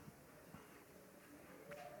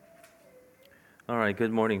All right,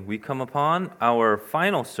 good morning. We come upon our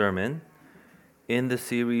final sermon in the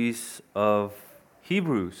series of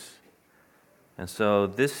Hebrews. And so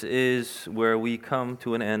this is where we come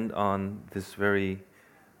to an end on this very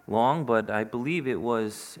long, but I believe it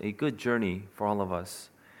was a good journey for all of us.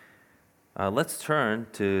 Let's turn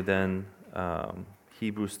to then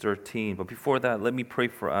Hebrews 13. But before that, let me pray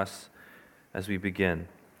for us as we begin.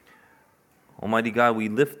 Almighty God, we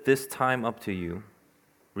lift this time up to you,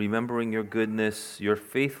 remembering your goodness, your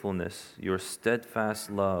faithfulness, your steadfast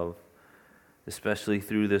love, especially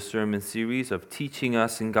through this sermon series of teaching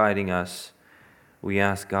us and guiding us. We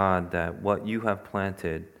ask God that what you have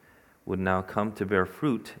planted would now come to bear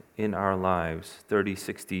fruit in our lives, 30,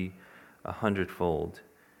 60, 100-fold.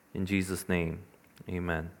 In Jesus' name,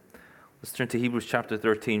 amen. Let's turn to Hebrews chapter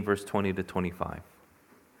 13, verse 20 to 25.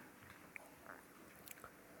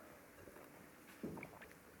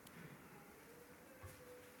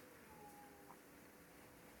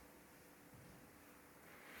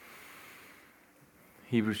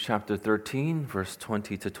 Hebrews chapter 13, verse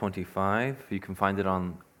 20 to 25. You can find it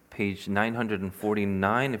on page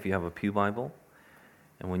 949 if you have a Pew Bible.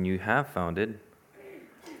 And when you have found it,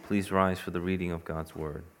 please rise for the reading of God's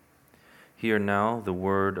Word. Hear now the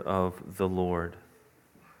word of the Lord.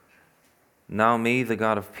 Now may the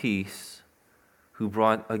God of peace, who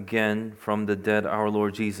brought again from the dead our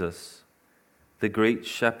Lord Jesus, the great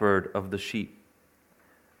shepherd of the sheep,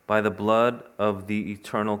 by the blood of the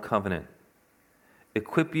eternal covenant,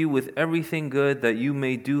 equip you with everything good that you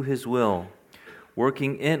may do his will,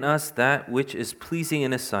 working in us that which is pleasing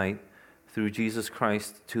in his sight, through Jesus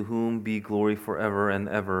Christ, to whom be glory forever and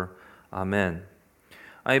ever. Amen.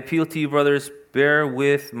 I appeal to you, brothers, bear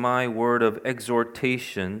with my word of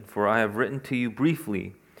exhortation, for I have written to you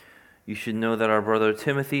briefly. You should know that our brother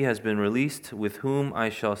Timothy has been released, with whom I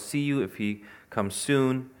shall see you if he comes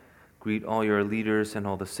soon. Greet all your leaders and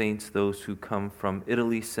all the saints. Those who come from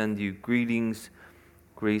Italy send you greetings.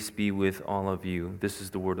 Grace be with all of you. This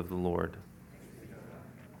is the word of the Lord.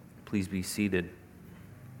 Please be seated.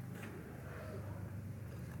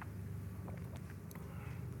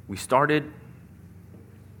 We started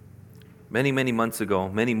many months ago,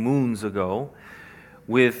 many moons ago,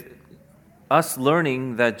 with us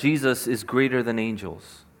learning that Jesus is greater than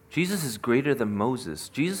angels. Jesus is greater than Moses.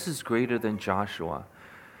 Jesus is greater than Joshua.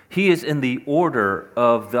 He is in the order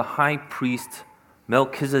of the high priest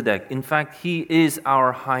Melchizedek. In fact, he is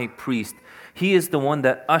our high priest. He is the one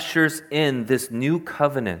that ushers in this new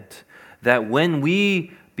covenant, that when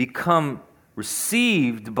we become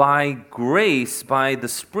received by grace, by the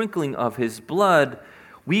sprinkling of his blood,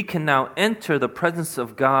 we can now enter the presence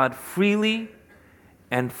of God freely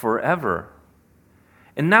and forever.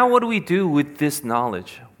 And now what do we do with this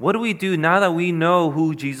knowledge? What do we do now that we know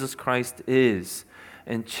who Jesus Christ is?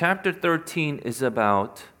 And chapter 13 is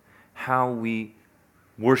about how we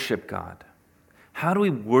worship God. How do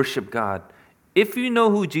we worship God? If you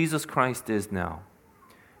know who Jesus Christ is now,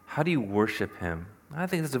 how do you worship him? I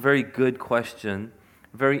think that's a very good question,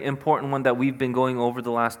 a very important one that we've been going over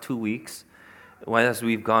the last 2 weeks as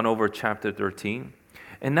we've gone over chapter 13.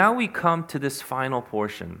 And now we come to this final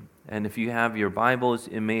portion. And if you have your Bibles,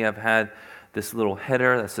 it may have had this little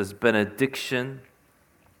header that says benediction.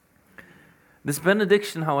 This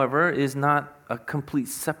benediction, however, is not a complete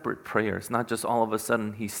separate prayer. It's not just all of a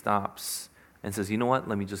sudden he stops and says, you know what,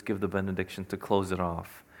 let me just give the benediction to close it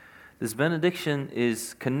off. This benediction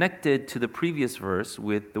is connected to the previous verse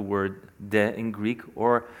with the word de in Greek,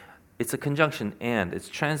 or it's a conjunction and. It's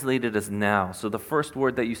translated as now. So the first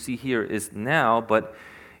word that you see here is now, but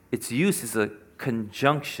its use is a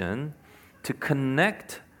conjunction to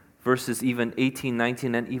connect verses even 18,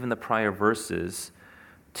 19, and even the prior verses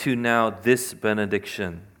to now this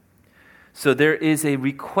benediction. So there is a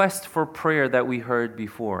request for prayer that we heard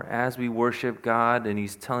before as we worship God, and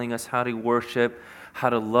he's telling us how to worship, how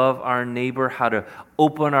to love our neighbor, how to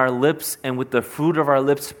open our lips, and with the fruit of our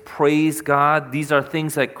lips, praise God. These are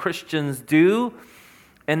things that Christians do.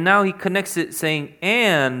 And now he connects it saying,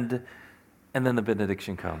 and then the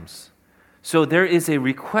benediction comes. So there is a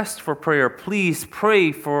request for prayer. Please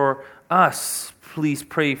pray for us. Please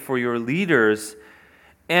pray for your leaders.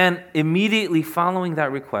 And immediately following that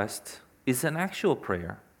request is an actual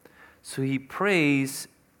prayer. So he prays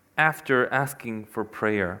after asking for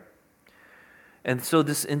prayer. And so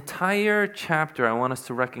this entire chapter, I want us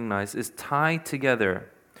to recognize, is tied together.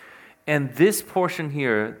 And this portion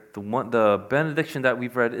here, the benediction that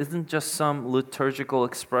we've read, isn't just some liturgical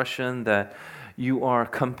expression that you are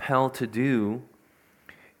compelled to do.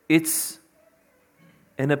 It's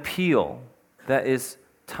an appeal that is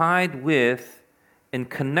tied with and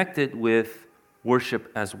connected with worship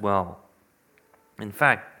as well. In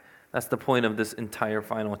fact, that's the point of this entire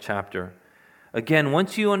final chapter. Again,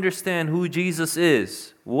 once you understand who Jesus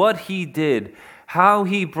is, what he did, how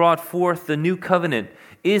he brought forth the new covenant,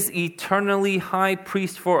 is eternally high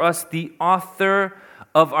priest for us, the author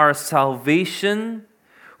of our salvation,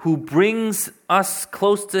 who brings us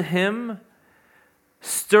close to him,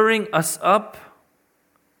 stirring us up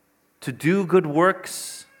to do good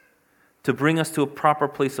works, to bring us to a proper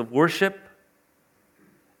place of worship.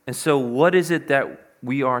 And so what is it that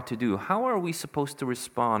we are to do? How are we supposed to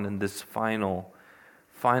respond in this final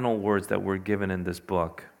words that we're given in this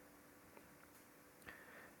book?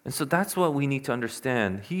 And so that's what we need to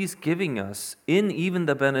understand. He's giving us, in even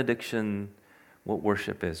the benediction, what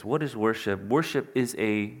worship is. What is worship? Worship is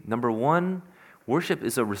number one, worship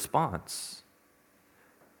is a response.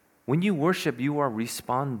 When you worship, you are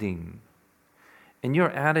responding. And your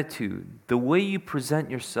attitude, the way you present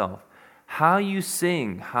yourself, how you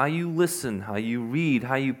sing, how you listen, how you read,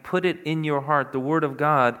 how you put it in your heart, the Word of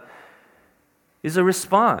God, is a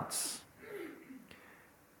response.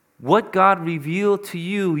 What God revealed to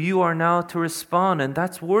you, you are now to respond, and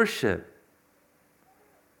that's worship.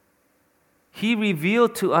 He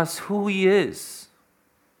revealed to us who He is.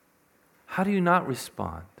 How do you not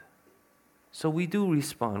respond? So we do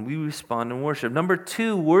respond. We respond in worship. Number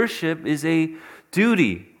two, worship is a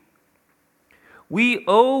duty. We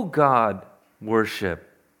owe God worship.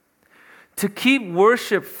 To keep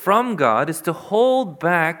worship from God is to hold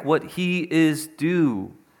back what He is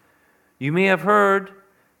due. You may have heard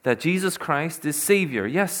that Jesus Christ is Savior.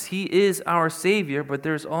 Yes, He is our Savior, but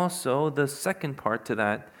there's also the second part to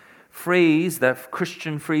that phrase, that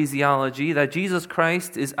Christian phraseology, that Jesus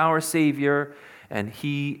Christ is our Savior and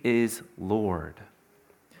He is Lord.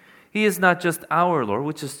 He is not just our Lord,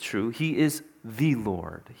 which is true. He is the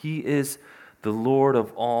Lord. He is the Lord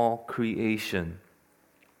of all creation.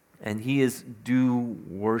 And He is due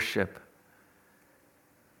worship.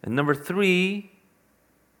 And number three,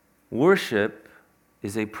 worship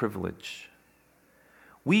is a privilege.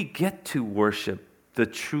 We get to worship the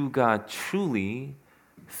true God truly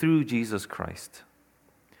through Jesus Christ.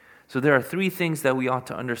 So there are three things that we ought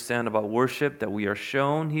to understand about worship that we are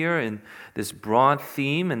shown here in this broad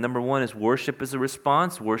theme. And number one is worship is a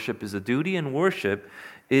response, worship is a duty, and worship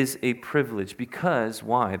is a privilege. Because,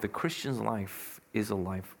 why? The Christian's life is a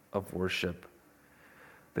life of worship.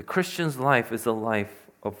 The Christian's life is a life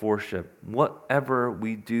of worship. Whatever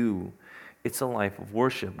we do, it's a life of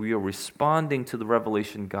worship. We are responding to the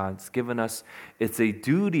revelation God's given us. It's a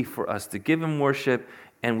duty for us to give Him worship,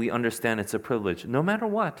 and we understand it's a privilege. No matter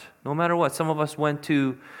what. Some of us went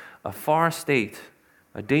to a far state,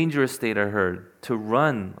 a dangerous state, I heard, to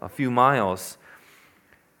run a few miles.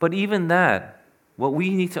 But even that, what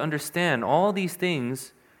we need to understand, all these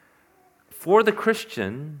things, for the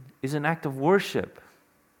Christian, is an act of worship.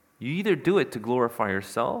 You either do it to glorify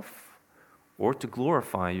yourself or to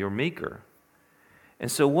glorify your Maker.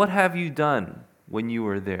 And so what have you done when you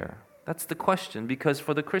were there? That's the question, because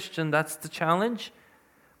for the Christian, that's the challenge,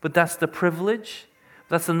 but that's the privilege.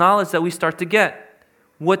 That's the knowledge that we start to get.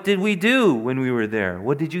 What did we do when we were there?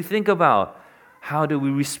 What did you think about? How do we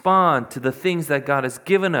respond to the things that God has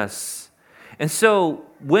given us? And so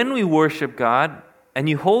when we worship God, and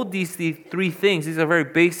you hold these three things, these are very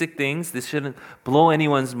basic things, this shouldn't blow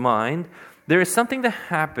anyone's mind, there is something that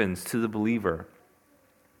happens to the believer.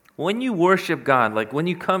 When you worship God, like when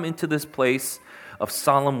you come into this place of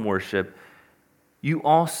solemn worship, you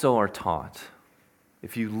also are taught.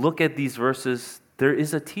 If you look at these verses, there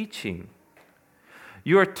is a teaching.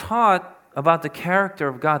 You are taught about the character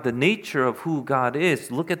of God, the nature of who God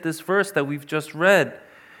is. Look at this verse that we've just read.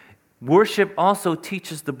 Worship also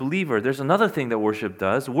teaches the believer. There's another thing that worship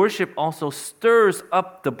does. Worship also stirs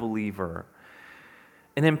up the believer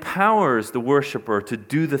and empowers the worshiper to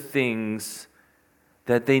do the things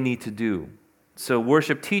that they need to do. So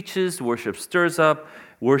worship teaches, worship stirs up,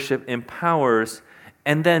 worship empowers,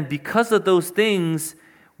 and then because of those things,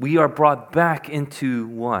 we are brought back into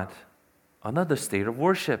what? Another state of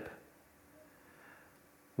worship.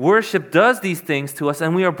 Worship does these things to us,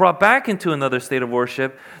 and we are brought back into another state of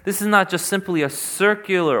worship. This is not just simply a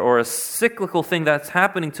circular or a cyclical thing that's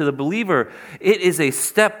happening to the believer. It is a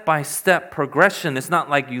step-by-step progression. It's not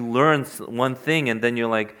like you learn one thing and then you're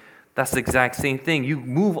like, that's the exact same thing. You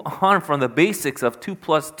move on from the basics of 2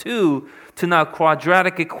 + 2 to now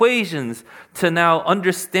quadratic equations, to now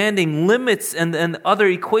understanding limits and other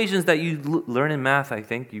equations that you learn in math, I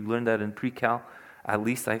think. You learned that in pre-cal, at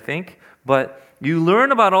least I think. But you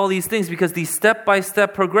learn about all these things because these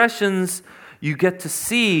step-by-step progressions, you get to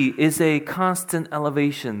see is a constant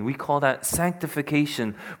elevation. We call that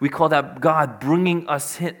sanctification. We call that God bringing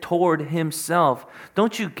us toward Himself.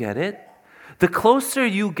 Don't you get it? The closer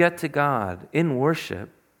you get to God in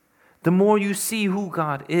worship, the more you see who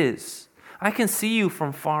God is. I can see you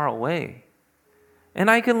from far away. And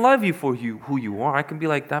I can love you for who you are. I can be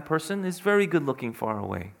like, that person is very good looking far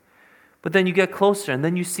away. But then you get closer and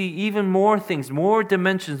then you see even more things, more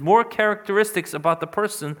dimensions, more characteristics about the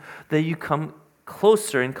person that you come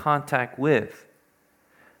closer in contact with.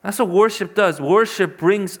 That's what worship does. Worship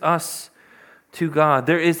brings us to God.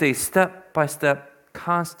 There is a step-by-step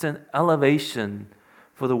constant elevation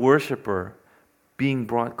for the worshiper being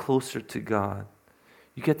brought closer to God.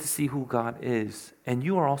 You get to see who God is, and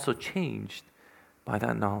you are also changed by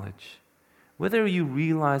that knowledge, whether you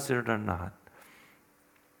realize it or not.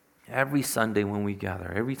 Every Sunday when we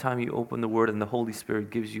gather, every time you open the Word and the Holy Spirit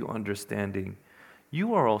gives you understanding,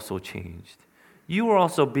 you are also changed. You are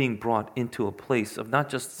also being brought into a place of not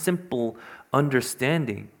just simple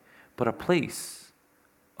understanding, but a place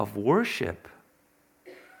of worship.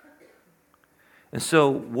 And so,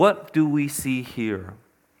 what do we see here?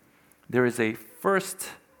 There is a first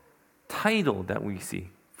title that we see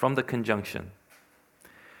from the conjunction.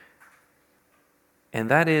 And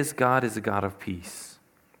that is, God is a God of peace.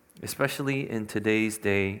 Especially in today's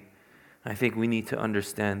day, I think we need to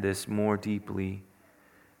understand this more deeply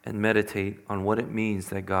and meditate on what it means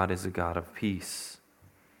that God is a God of peace.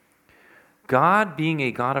 God being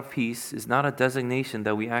a God of peace is not a designation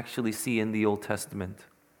that we actually see in the Old Testament.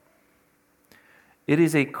 It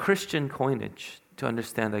is a Christian coinage to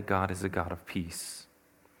understand that God is a God of peace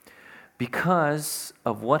because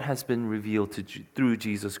of what has been revealed through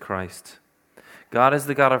Jesus Christ. God is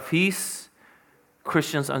the God of peace.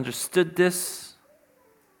 Christians understood this,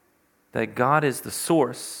 that God is the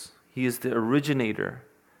source. He is the originator,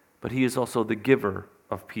 but He is also the giver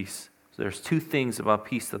of peace. So there's two things about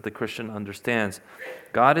peace that the Christian understands.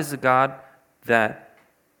 God is the God that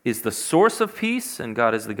is the source of peace, and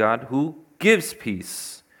God is the God who gives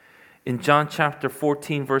peace. In John chapter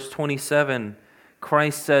 14, verse 27,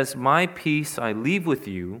 Christ says, "My peace I leave with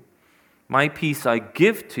you, my peace I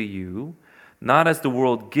give to you. Not as the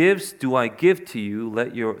world gives, do I give to you.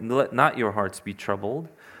 Let not your hearts be troubled,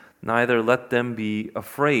 neither let them be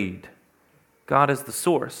afraid." God is the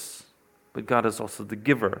source, but God is also the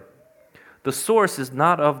giver. The source is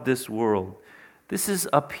not of this world. This is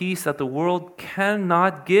a peace that the world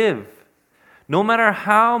cannot give. No matter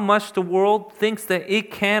how much the world thinks that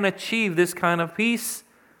it can achieve this kind of peace,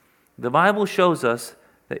 the Bible shows us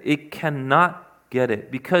that it cannot get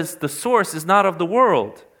it because the source is not of the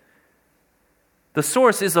world. The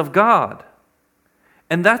source is of God.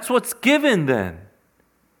 And that's what's given then.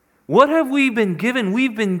 What have we been given?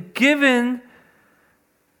 We've been given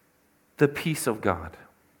the peace of God.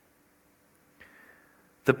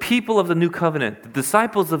 The people of the new covenant, the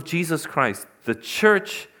disciples of Jesus Christ, the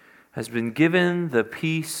church has been given the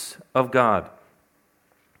peace of God.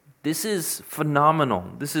 This is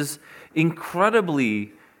phenomenal. This is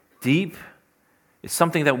incredibly deep. It's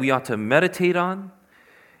something that we ought to meditate on.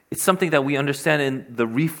 It's something that we understand in the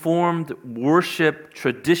Reformed worship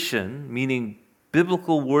tradition, meaning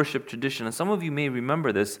biblical worship tradition. And some of you may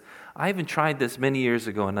remember this. I even tried this many years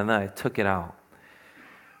ago, and then I took it out.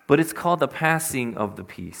 But it's called the passing of the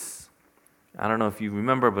peace. I don't know if you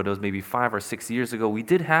remember, but it was maybe 5 or 6 years ago. We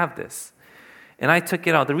did have this. And I took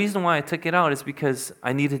it out. The reason why I took it out is because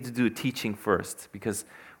I needed to do a teaching first. Because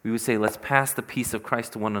we would say, let's pass the peace of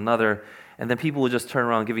Christ to one another. And then people would just turn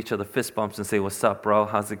around and give each other fist bumps and say, "What's up, bro?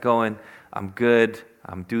 How's it going? I'm good.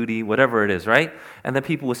 I'm duty," whatever it is, right? And then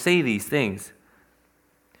people would say these things.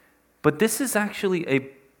 But this is actually a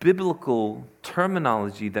biblical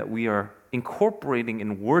terminology that we are incorporating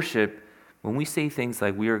in worship when we say things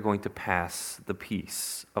like we are going to pass the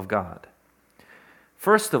peace of God.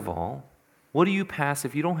 First of all, what do you pass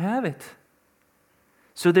if you don't have it?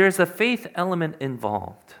 So there's a faith element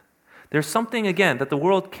involved. There's something, again, that the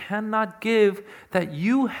world cannot give that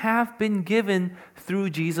you have been given through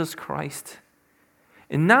Jesus Christ.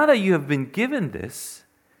 And now that you have been given this,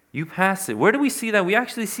 you pass it. Where do we see that? We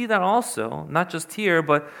actually see that also, not just here,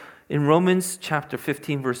 but in Romans chapter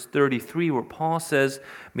 15, verse 33, where Paul says,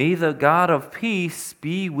 "May the God of peace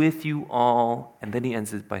be with you all." And then he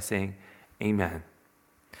ends it by saying, "Amen."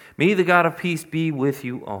 May the God of peace be with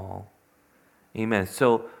you all. Amen.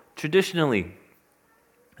 So traditionally,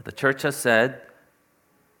 the church has said,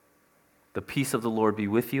 "The peace of the Lord be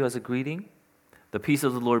with you" as a greeting. The peace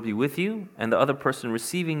of the Lord be with you. And the other person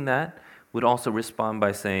receiving that would also respond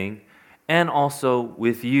by saying, "and also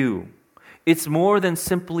with you." It's more than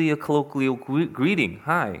simply a colloquial greeting.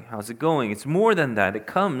 Hi, how's it going? It's more than that. It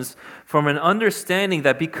comes from an understanding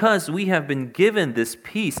that because we have been given this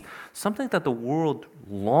peace, something that the world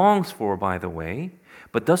longs for, by the way,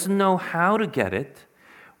 but doesn't know how to get it,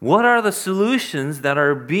 what are the solutions that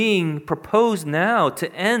are being proposed now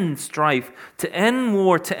to end strife, to end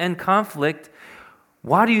war, to end conflict?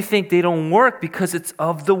 Why do you think they don't work? Because it's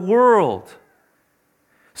of the world.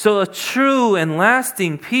 So a true and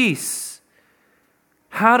lasting peace,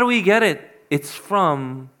 how do we get it? It's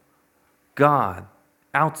from God,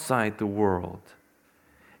 outside the world.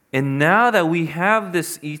 And now that we have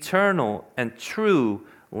this eternal and true,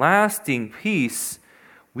 lasting peace,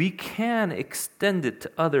 we can extend it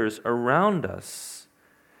to others around us.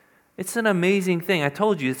 It's an amazing thing. I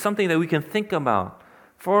told you, it's something that we can think about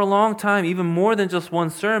for a long time, even more than just one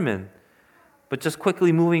sermon. But just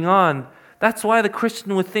quickly moving on, that's why the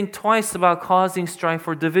Christian would think twice about causing strife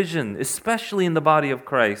or division, especially in the body of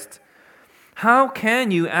Christ. How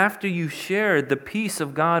can you, after you shared the peace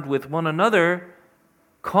of God with one another,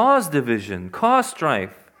 cause division, cause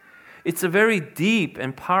strife? It's a very deep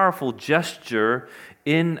and powerful gesture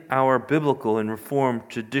in our biblical and Reformed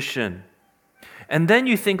tradition. And then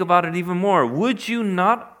you think about it even more. Would you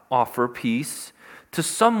not offer peace to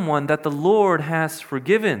someone that the Lord has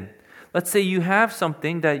forgiven? Let's say you have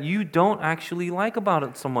something that you don't actually like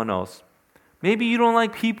about someone else. Maybe you don't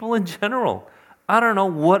like people in general. I don't know,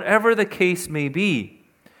 whatever the case may be.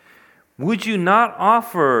 Would you not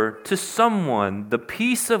offer to someone the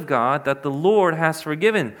peace of God that the Lord has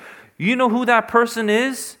forgiven? You know who that person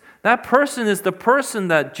is? That person is the person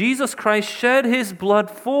that Jesus Christ shed his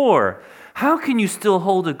blood for. How can you still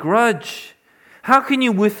hold a grudge? How can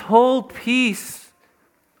you withhold peace?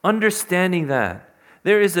 Understanding that.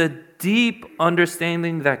 There is a deep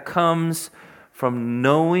understanding that comes from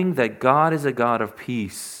knowing that God is a God of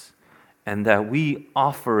peace and that we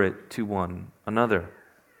offer it to one another.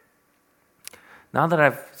 Now that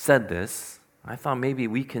I've said this, I thought maybe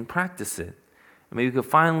we can practice it. Maybe we could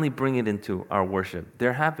finally bring it into our worship.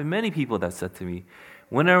 There have been many people that said to me,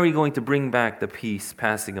 when are we going to bring back the peace,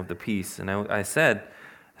 passing of the peace? And I said,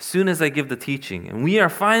 as soon as I give the teaching. And we are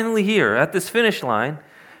finally here at this finish line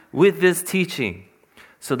with this teaching.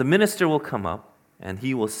 So the minister will come up and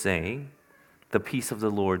he will say, the peace of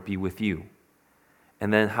the Lord be with you.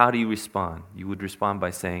 And then how do you respond? You would respond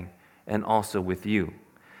by saying, and also with you.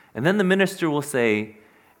 And then the minister will say,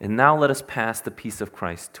 and now let us pass the peace of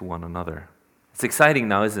Christ to one another. It's exciting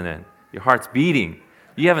now, isn't it? Your heart's beating.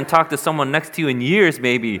 You haven't talked to someone next to you in years,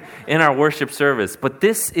 maybe, in our worship service. But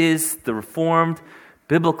this is the Reformed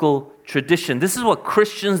biblical tradition. This is what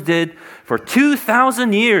Christians did for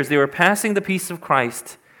 2,000 years. They were passing the peace of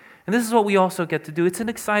Christ. And this is what we also get to do. It's an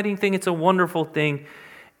exciting thing. It's a wonderful thing.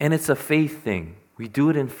 And it's a faith thing. We do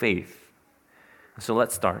it in faith. So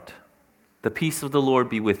let's start. The peace of the Lord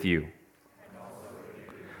be with you.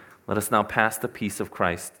 Let us now pass the peace of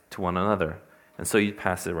Christ to one another. And so you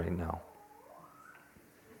pass it right now.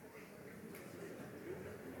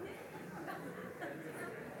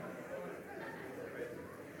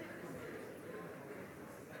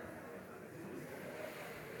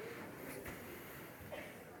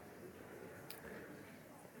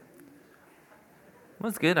 Well,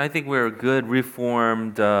 that's good. I think we're a good,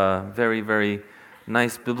 Reformed, very, very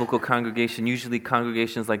nice biblical congregation. Usually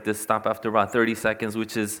congregations like this stop after about 30 seconds,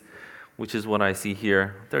 which is what I see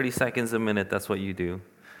here. 30 seconds a minute, that's what you do.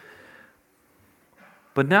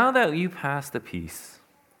 But now that you pass the peace,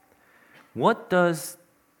 what does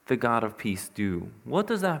the God of peace do? What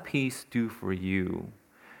does that peace do for you?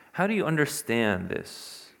 How do you understand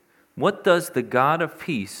this? What does the God of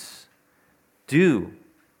peace do?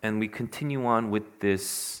 And we continue on with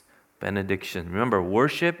this benediction. Remember,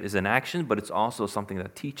 worship is an action, but it's also something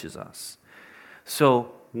that teaches us.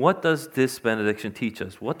 So, what does this benediction teach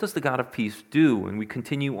us? What does the God of peace do? And we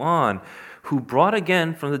continue on. Who brought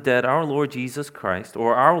again from the dead our Lord Jesus Christ,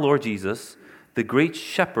 or our Lord Jesus, the great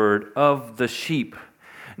shepherd of the sheep.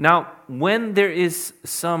 Now, when there is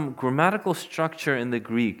some grammatical structure in the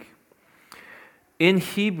Greek, in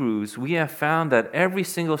Hebrews, we have found that every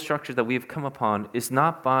single structure that we have come upon is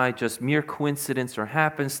not by just mere coincidence or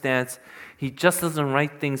happenstance. He just doesn't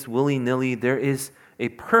write things willy-nilly. There is a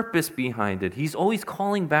purpose behind it. He's always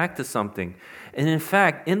calling back to something. And in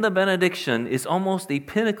fact, in the benediction is almost a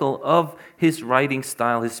pinnacle of his writing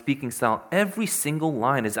style, his speaking style. Every single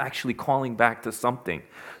line is actually calling back to something.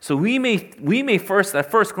 So we may first,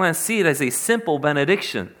 at first glance, see it as a simple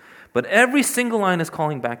benediction. But every single line is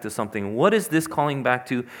calling back to something. What is this calling back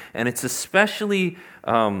to? And it's especially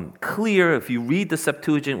clear if you read the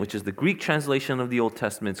Septuagint, which is the Greek translation of the Old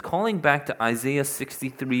Testament. It's calling back to Isaiah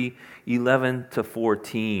 63, 11 to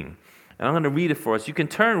 14. And I'm going to read it for us. You can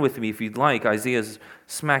turn with me if you'd like. Isaiah's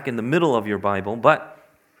smack in the middle of your Bible. But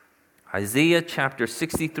Isaiah chapter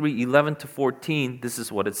 63, 11 to 14, this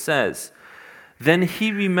is what it says. Then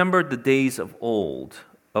he remembered the days of old,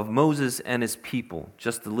 of Moses and his people.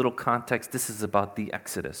 Just a little context, this is about the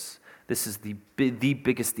Exodus. This is the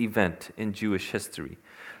biggest event in Jewish history.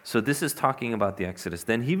 So this is talking about the Exodus.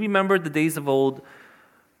 Then he remembered the days of old,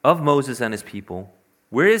 of Moses and his people.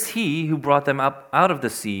 Where is he who brought them up out of the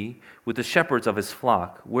sea with the shepherds of his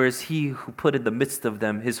flock? Where is he who put in the midst of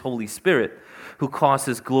them his Holy Spirit, who caused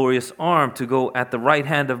his glorious arm to go at the right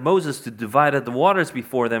hand of Moses, to divide the waters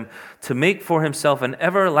before them, to make for himself an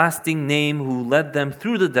everlasting name, who led them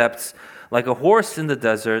through the depths? Like a horse in the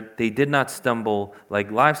desert, they did not stumble.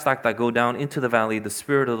 Like livestock that go down into the valley, the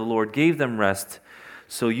Spirit of the Lord gave them rest.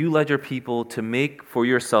 So you led your people to make for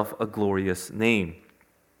yourself a glorious name.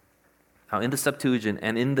 Now, in the Septuagint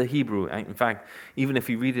and in the Hebrew, in fact, even if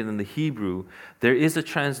you read it in the Hebrew, there is a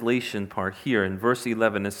translation part here. In verse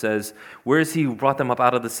 11, it says, where is he who brought them up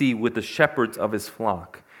out of the sea with the shepherds of his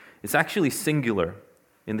flock? It's actually singular.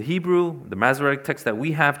 In the Hebrew, the Masoretic text that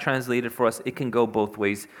we have translated for us, it can go both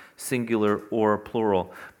ways, singular or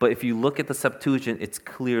plural. But if you look at the Septuagint, it's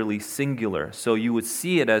clearly singular. So you would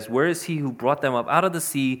see it as, where is he who brought them up out of the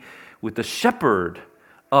sea with the shepherd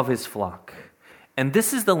of his flock? And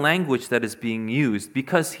this is the language that is being used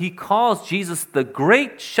because he calls Jesus the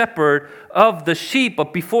great shepherd of the sheep.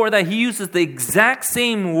 But before that, he uses the exact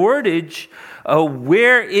same wordage.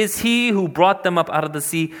 Where is he who brought them up out of the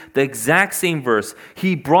sea? The exact same verse.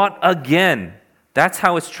 He brought again. That's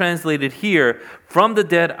how it's translated here. From the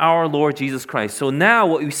dead, our Lord Jesus Christ. So now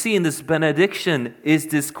what we see in this benediction is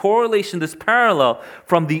this correlation, this parallel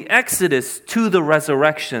from the Exodus to the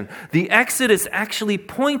resurrection. The Exodus actually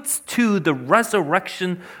points to the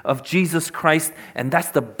resurrection of Jesus Christ, and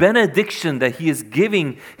that's the benediction that he is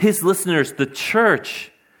giving his listeners, the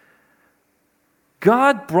church.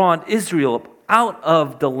 God brought Israel out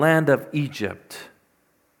of the land of Egypt.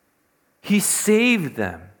 He saved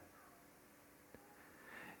them.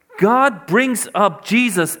 God brings up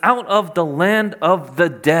Jesus out of the land of the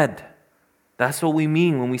dead. That's what we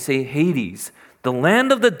mean when we say Hades, the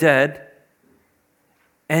land of the dead,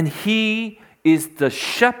 and he is the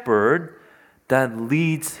shepherd that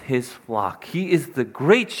leads his flock. He is the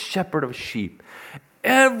great shepherd of sheep.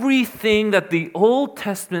 Everything that the Old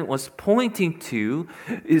Testament was pointing to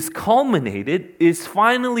is culminated, is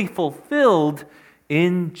finally fulfilled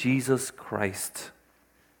in Jesus Christ.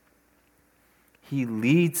 He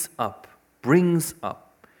leads up, brings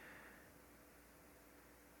up.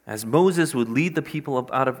 As Moses would lead the people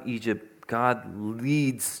up out of Egypt, God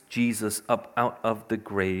leads Jesus up out of the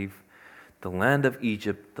grave, the land of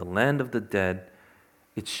Egypt, the land of the dead.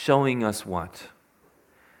 It's showing us what?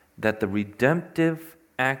 That the redemptive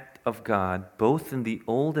act of God, both in the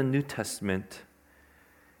Old and New Testament,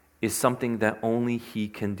 is something that only he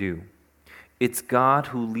can do. It's God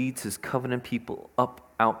who leads his covenant people up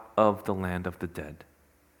out of the land of the dead.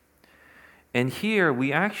 And here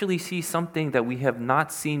we actually see something that we have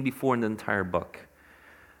not seen before in the entire book.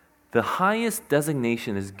 The highest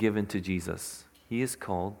designation is given to Jesus. He is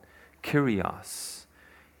called Kyrios.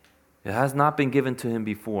 It has not been given to him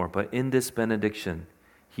before, but in this benediction,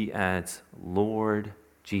 he adds Lord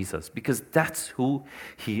Jesus, because that's who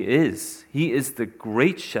he is. He is the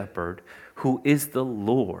great shepherd who is the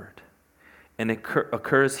Lord. And it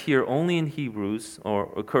occurs here only in Hebrews,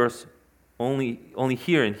 or occurs only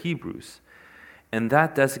here in Hebrews. And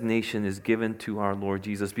that designation is given to our Lord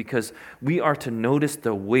Jesus because we are to notice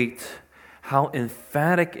the weight, how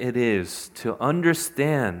emphatic it is to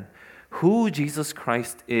understand who Jesus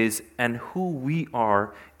Christ is and who we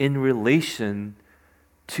are in relation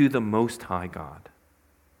to the Most High God.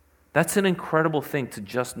 That's an incredible thing to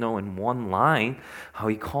just know in one line, how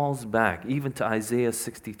he calls back even to Isaiah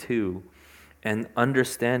 62. And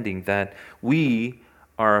understanding that we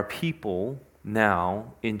are a people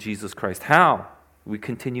now in Jesus Christ. How? We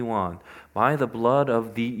continue on. By the blood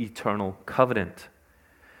of the eternal covenant.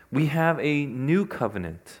 We have a new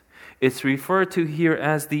covenant. It's referred to here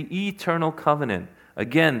as the eternal covenant.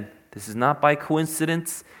 Again, this is not by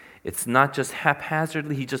coincidence. It's not just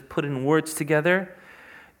haphazardly. He just put in words together.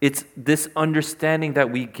 It's this understanding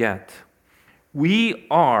that we get. We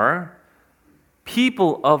are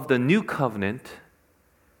people of the new covenant,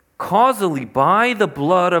 causally by the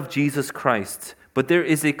blood of Jesus Christ. But there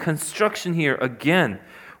is a construction here again.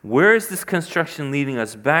 Where is this construction leading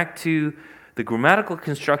us? Back to the grammatical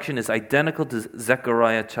construction is identical to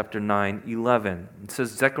Zechariah chapter 9:11. It says,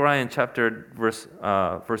 Zechariah in verse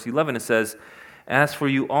 11, it says, "As for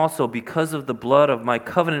you also, because of the blood of my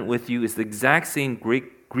covenant with you," is the exact same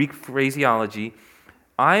Greek phraseology,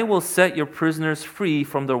 "I will set your prisoners free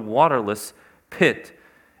from the waterless pit.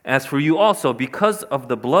 As for you also, because of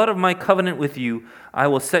the blood of my covenant with you, I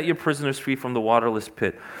will set your prisoners free from the waterless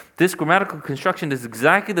pit." This grammatical construction is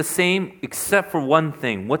exactly the same except for one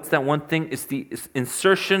thing. What's that one thing? It's the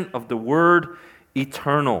insertion of the word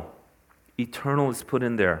eternal. Eternal is put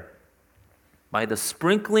in there. By the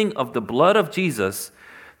sprinkling of the blood of Jesus,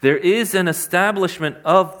 there is an establishment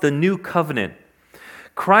of the new covenant.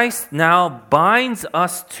 Christ now binds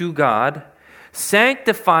us to God,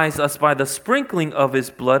 sanctifies us by the sprinkling of His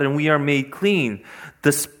blood, and we are made clean.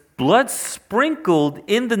 The blood sprinkled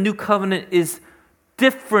in the new covenant is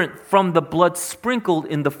different from the blood sprinkled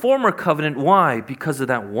in the former covenant. Why? Because of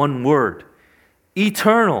that one word,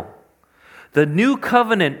 eternal. The new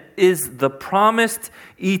covenant is the promised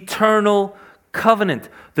eternal covenant.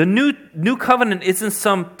 The new covenant isn't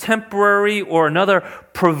some temporary or another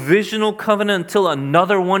provisional covenant until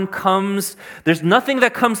another one comes. There's nothing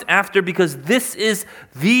that comes after, because this is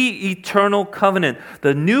the eternal covenant.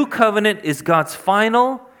 The new covenant is God's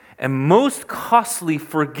final and most costly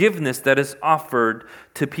forgiveness that is offered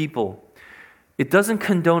to people. It doesn't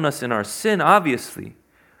condone us in our sin, obviously,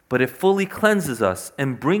 but it fully cleanses us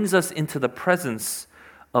and brings us into the presence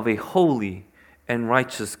of a holy and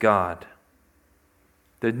righteous God.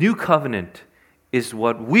 The new covenant is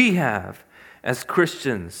what we have as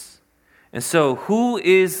Christians. And so, who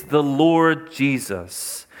is the Lord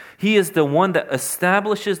Jesus? He is the one that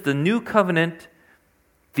establishes the new covenant,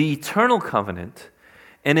 the eternal covenant,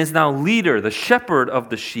 and is now leader, the shepherd of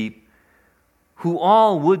the sheep, who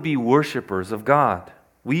all would be worshipers of God.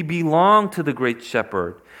 We belong to the great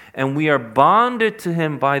shepherd, and we are bonded to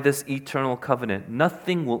Him by this eternal covenant.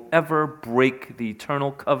 Nothing will ever break the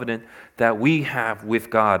eternal covenant that we have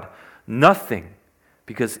with God. Nothing,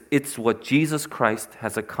 because it's what Jesus Christ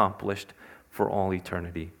has accomplished for all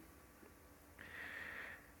eternity.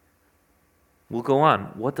 We'll go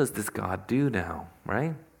on. What does this God do now,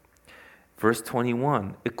 right? Verse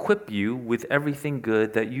 21, "Equip you with everything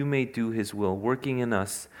good that you may do His will, working in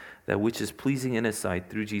us that which is pleasing in His sight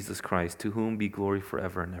through Jesus Christ, to whom be glory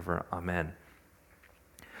forever and ever. Amen."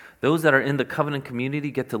 Those that are in the covenant community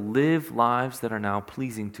get to live lives that are now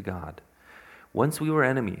pleasing to God. Once we were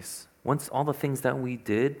enemies. Once all the things that we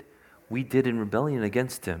did in rebellion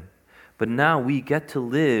against Him. But now we get to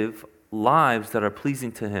live lives that are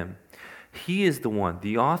pleasing to Him. He is the one,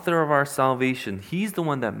 the author of our salvation. He's the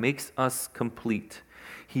one that makes us complete.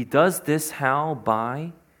 He does this how?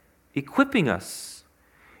 By equipping us.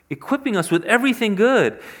 Equipping us with everything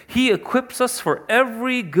good. He equips us for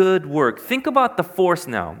every good work. Think about the force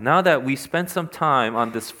now. Now that we spent some time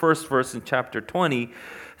on this first verse in chapter 20,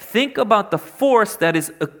 think about the force that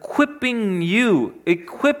is equipping you,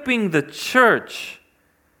 equipping the church.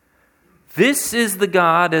 This is the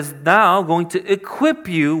God that is now going to equip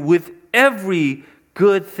you with every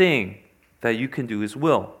good thing that you can do His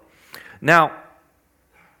will. Now,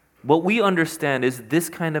 what we understand is this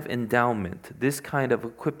kind of endowment, this kind of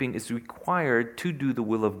equipping is required to do the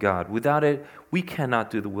will of God. Without it, we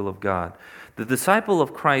cannot do the will of God. The disciple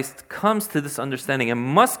of Christ comes to this understanding and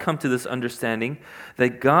must come to this understanding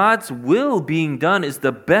that God's will being done is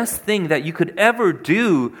the best thing that you could ever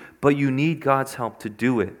do, but you need God's help to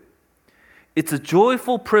do it. It's a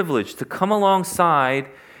joyful privilege to come alongside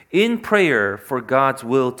in prayer for God's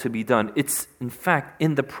will to be done. It's, in fact,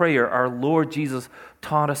 in the prayer our Lord Jesus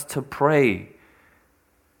taught us to pray.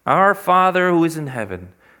 Our Father who is in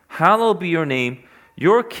heaven, hallowed be your name.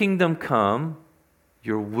 Your kingdom come,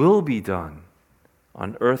 your will be done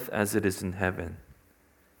on earth as it is in heaven.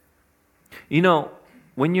 You know,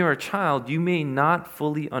 when you're a child, you may not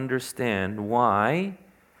fully understand why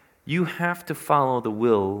you have to follow the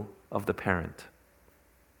will of the parent.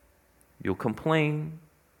 You'll complain.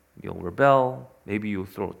 You'll rebel. Maybe you'll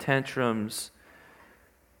throw tantrums.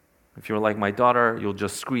 If you're like my daughter, you'll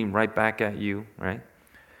just scream right back at you, right?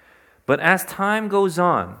 But as time goes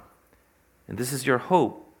on, and this is your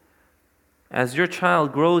hope, as your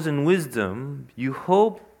child grows in wisdom, you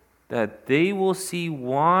hope that they will see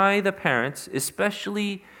why the parents,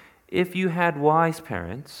 especially if you had wise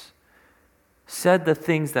parents, said the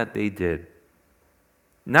things that they did.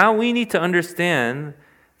 Now we need to understand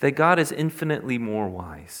that God is infinitely more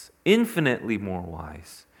wise. Infinitely more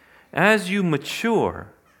wise. As you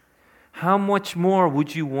mature, how much more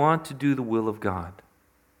would you want to do the will of God?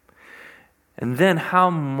 And then how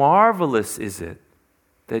marvelous is it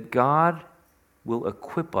that God will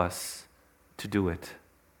equip us to do it.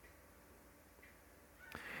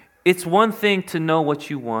 It's one thing to know what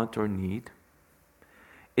you want or need.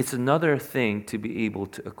 It's another thing to be able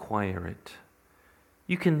to acquire it.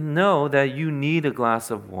 You can know that you need a glass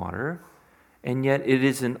of water, and yet it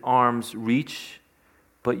is in arm's reach,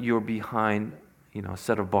 but you're behind, a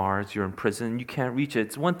set of bars, you're in prison, you can't reach it.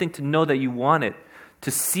 It's one thing to know that you want it, to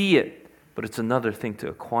see it, but it's another thing to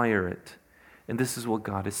acquire it. And this is what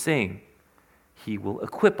God is saying. He will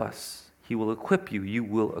equip us. He will equip you. You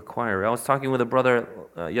will acquire it. I was talking with a brother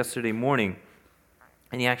yesterday morning,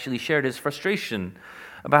 and he actually shared his frustration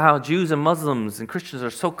about how Jews and Muslims and Christians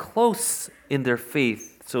are so close in their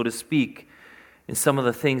faith, so to speak, in some of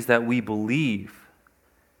the things that we believe.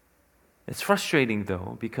 It's frustrating,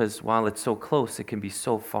 though, because while it's so close, it can be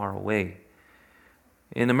so far away.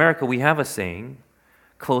 In America, we have a saying,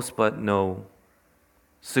 close but no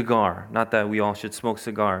cigar. Not that we all should smoke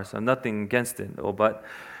cigars. I'm nothing against it, but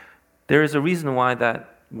there is a reason why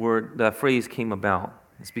that phrase came about.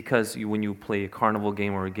 It's because when you play a carnival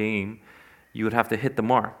game or a game, you would have to hit the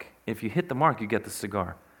mark. If you hit the mark, you get the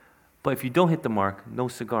cigar. But if you don't hit the mark, no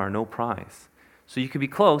cigar, no prize. So you could be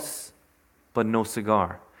close, but no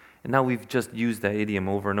cigar. And now we've just used that idiom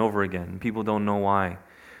over and over again. People don't know why.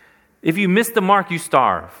 If you miss the mark, you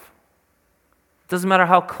starve. It doesn't matter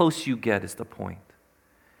how close you get, is the point.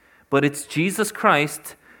 But it's Jesus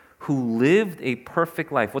Christ who lived a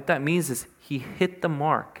perfect life. What that means is he hit the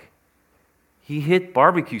mark. He hit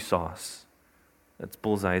barbecue sauce. That's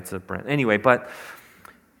bullseye, it's a brand. Anyway,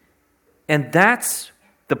 and that's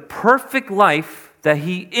the perfect life that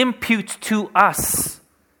he imputes to us.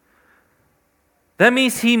 That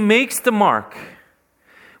means he makes the mark.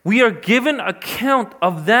 We are given account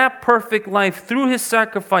of that perfect life through his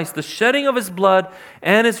sacrifice, the shedding of his blood,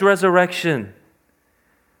 and his resurrection.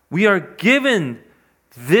 We are given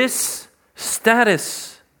this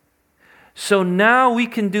status. So now we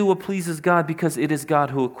can do what pleases God because it is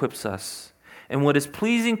God who equips us. And what is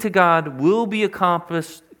pleasing to God will be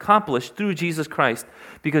accomplished through Jesus Christ,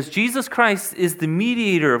 because Jesus Christ is the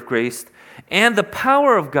mediator of grace and the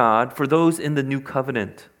power of God for those in the new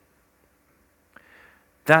covenant.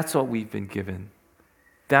 That's what we've been given.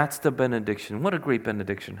 That's the benediction. What a great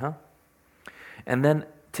benediction, huh? And then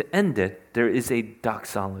to end it, there is a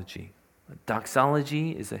doxology. A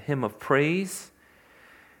doxology is a hymn of praise.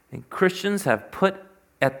 And Christians have put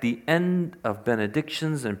at the end of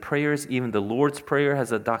benedictions and prayers, even the Lord's Prayer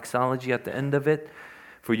has a doxology at the end of it.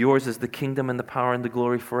 For yours is the kingdom and the power and the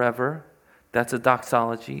glory forever. That's a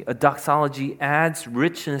doxology. A doxology adds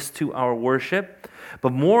richness to our worship.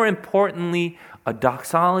 But more importantly, a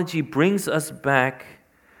doxology brings us back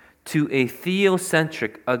to a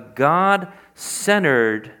theocentric, a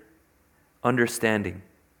God-centered understanding.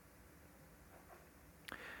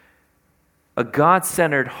 A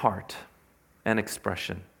God-centered heart and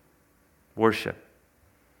expression. Worship.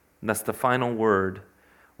 And that's the final word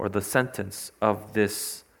or the sentence of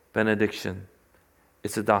this benediction.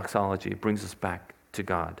 It's a doxology. It brings us back to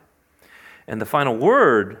God. And the final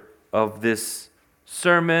word of this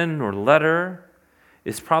sermon or letter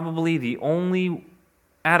is probably the only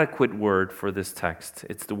adequate word for this text.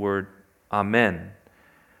 It's the word amen.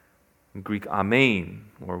 In Greek, amen,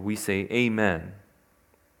 or we say amen.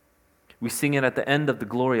 We sing it at the end of the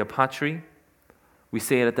Gloria Patri. We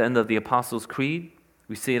say it at the end of the Apostles' Creed.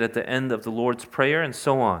 We say it at the end of the Lord's Prayer, and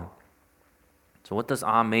so on. So what does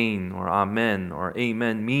amen or amen or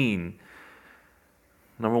amen mean?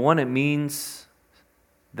 Number one, it means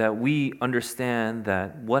that we understand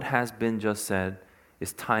that what has been just said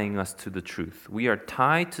is tying us to the truth. We are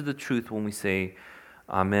tied to the truth when we say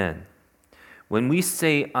amen. When we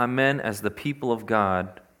say amen as the people of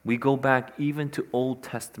God, we go back even to Old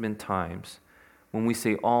Testament times when we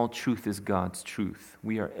say all truth is God's truth.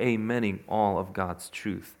 We are amening all of God's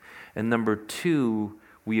truth. And number two,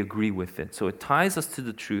 we agree with it. So it ties us to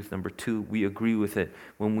the truth. Number two, we agree with it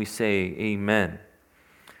when we say amen.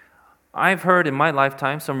 I've heard in my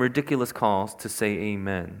lifetime some ridiculous calls to say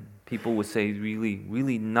amen. People would say really,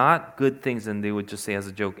 really not good things, and they would just say as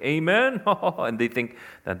a joke, amen, and they think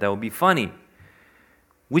that would be funny,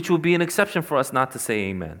 which would be an exception for us not to say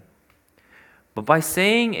amen. But by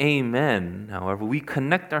saying amen, however, we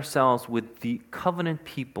connect ourselves with the covenant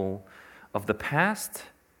people of the past,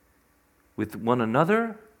 with one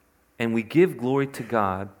another, and we give glory to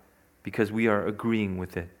God because we are agreeing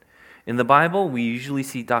with it. In the Bible, we usually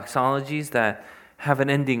see doxologies that have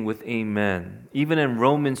an ending with amen. Even in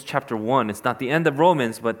Romans chapter 1, it's not the end of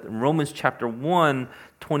Romans, but in Romans chapter 1,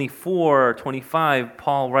 24 or 25,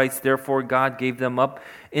 Paul writes, "Therefore God gave them up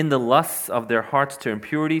in the lusts of their hearts to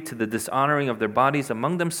impurity, to the dishonoring of their bodies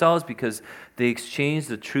among themselves, because they exchanged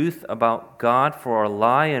the truth about God for a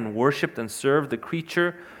lie and worshipped and served the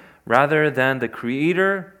creature rather than the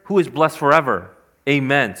Creator, who is blessed forever."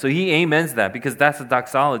 Amen. So he amens that because that's the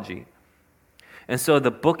doxology. And so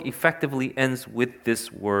the book effectively ends with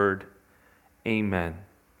this word, amen.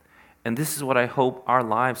 And this is what I hope our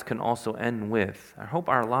lives can also end with. I hope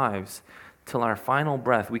our lives, till our final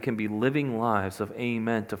breath, we can be living lives of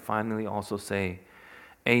amen to finally also say,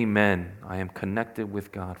 amen. I am connected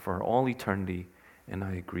with God for all eternity, and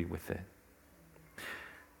I agree with it.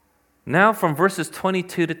 Now from verses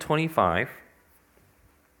 22 to 25,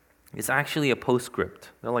 it's actually a postscript.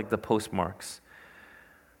 They're like the postmarks.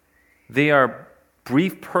 They are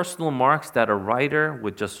brief personal marks that a writer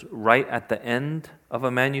would just write at the end of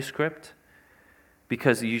a manuscript,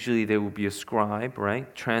 because usually there would be a scribe,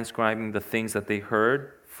 right, transcribing the things that they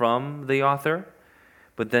heard from the author,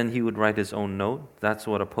 but then he would write his own note. That's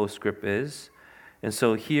what a postscript is. And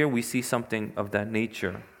so here we see something of that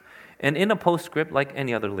nature. And in a postscript, like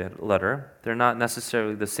any other letter, they're not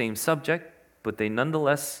necessarily the same subject, but they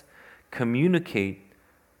nonetheless communicate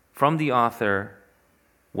from the author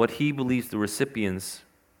what he believes the recipients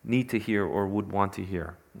need to hear or would want to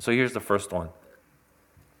hear. So here's the first one.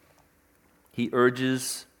 He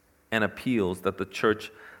urges and appeals that the church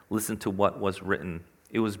listen to what was written.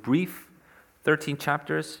 It was brief, 13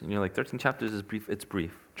 chapters. And you're like, 13 chapters is brief? It's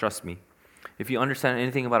brief. Trust me. If you understand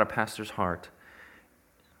anything about a pastor's heart,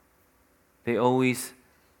 they always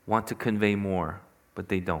want to convey more, but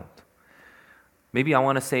they don't. Maybe I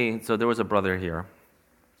want to say, so there was a brother here.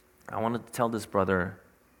 I wanted to tell this brother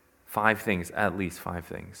 5 things, at least 5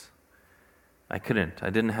 things. I couldn't. I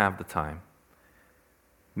didn't have the time.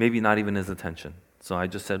 Maybe not even his attention. So I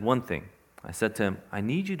just said one thing. I said to him, I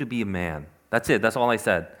need you to be a man. That's it. That's all I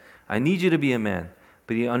said. I need you to be a man.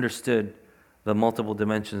 But he understood the multiple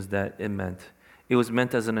dimensions that it meant. It was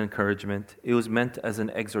meant as an encouragement. It was meant as an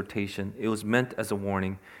exhortation. It was meant as a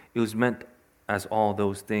warning. It was meant as all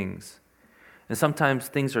those things. And sometimes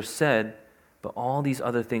things are said, but all these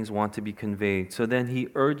other things want to be conveyed. So then he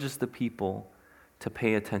urges the people to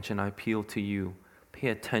pay attention. I appeal to you. Pay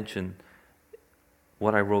attention.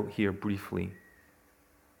 What I wrote here briefly.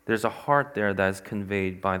 There's a heart there that is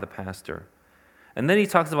conveyed by the pastor. And then he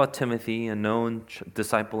talks about Timothy, a known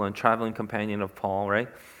disciple and traveling companion of Paul, right?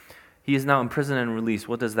 He is now in prison and released.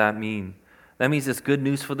 What does that mean? That means it's good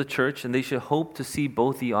news for the church, and they should hope to see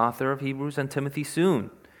both the author of Hebrews and Timothy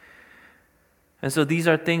soon. And so these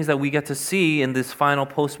are things that we get to see in this final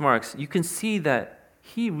postmarks. You can see that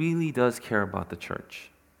he really does care about the church.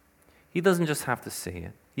 He doesn't just have to say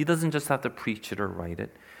it. He doesn't just have to preach it or write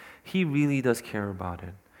it. He really does care about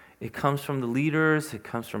it. It comes from the leaders. It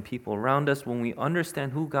comes from people around us. When we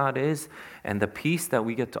understand who God is and the peace that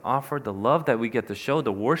we get to offer, the love that we get to show,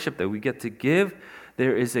 the worship that we get to give,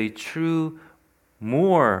 there is a true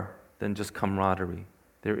more than just camaraderie.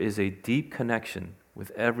 There is a deep connection with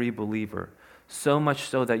every believer. So much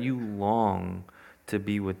so that you long to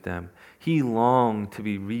be with them. He longed to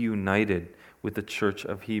be reunited with the church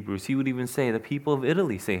of Hebrews. He would even say, the people of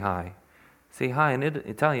Italy say hi. Say hi in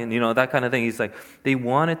Italian, that kind of thing. He's like, they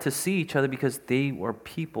wanted to see each other because they were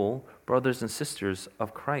people, brothers and sisters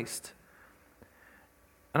of Christ.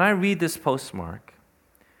 And I read this postmark,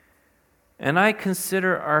 and I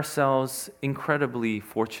consider ourselves incredibly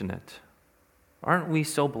fortunate. Aren't we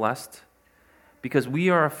so blessed? Because we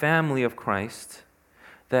are a family of Christ,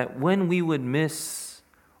 that when we would miss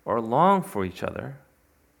or long for each other,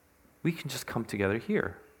 we can just come together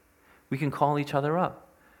here. We can call each other up.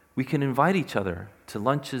 We can invite each other to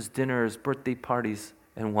lunches, dinners, birthday parties,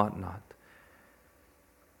 and whatnot.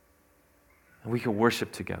 And we can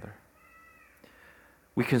worship together.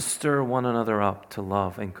 We can stir one another up to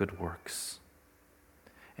love and good works.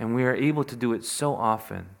 And we are able to do it so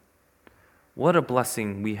often. What a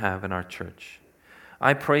blessing we have in our church.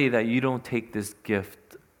 I pray that you don't take this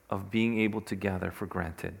gift of being able to gather for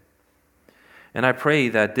granted. And I pray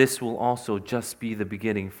that this will also just be the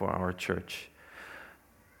beginning for our church.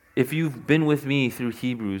 If you've been with me through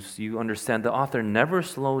Hebrews, you understand the author never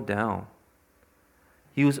slowed down.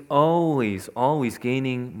 He was always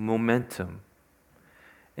gaining momentum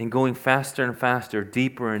and going faster and faster,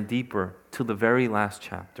 deeper and deeper to the very last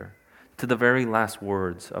chapter, to the very last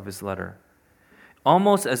words of his letter.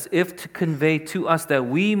 Almost as if to convey to us that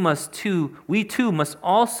we too must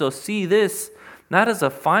also see this not as a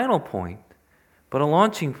final point, but a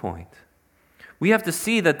launching point. We have to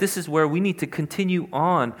see that this is where we need to continue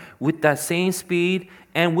on with that same speed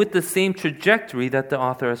and with the same trajectory that the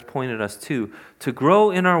author has pointed us to grow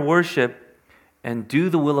in our worship and do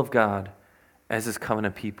the will of God as His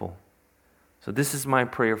covenant people. So this is my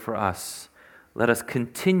prayer for us. Let us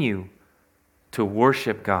continue to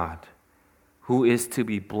worship God, who is to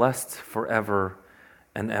be blessed forever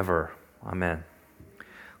and ever. Amen.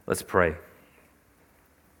 Let's pray.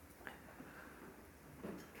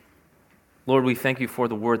 Lord, we thank you for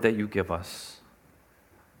the word that you give us.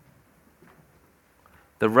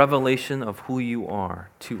 The revelation of who you are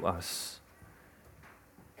to us.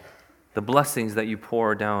 The blessings that you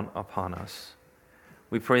pour down upon us.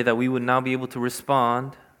 We pray that we would now be able to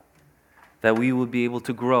respond, that we would be able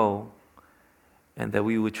to grow, and that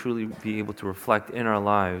we would truly be able to reflect in our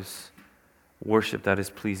lives worship that is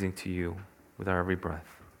pleasing to you with our every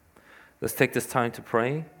breath. Let's take this time to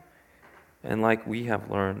pray, and like we have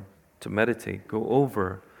learned, to meditate, go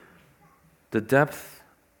over the depth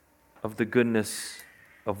of the goodness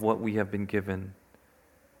of what we have been given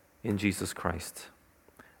in Jesus Christ.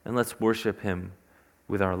 And let's worship Him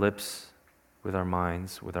with our lips, with our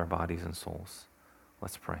minds, with our bodies and souls.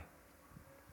 Let's pray.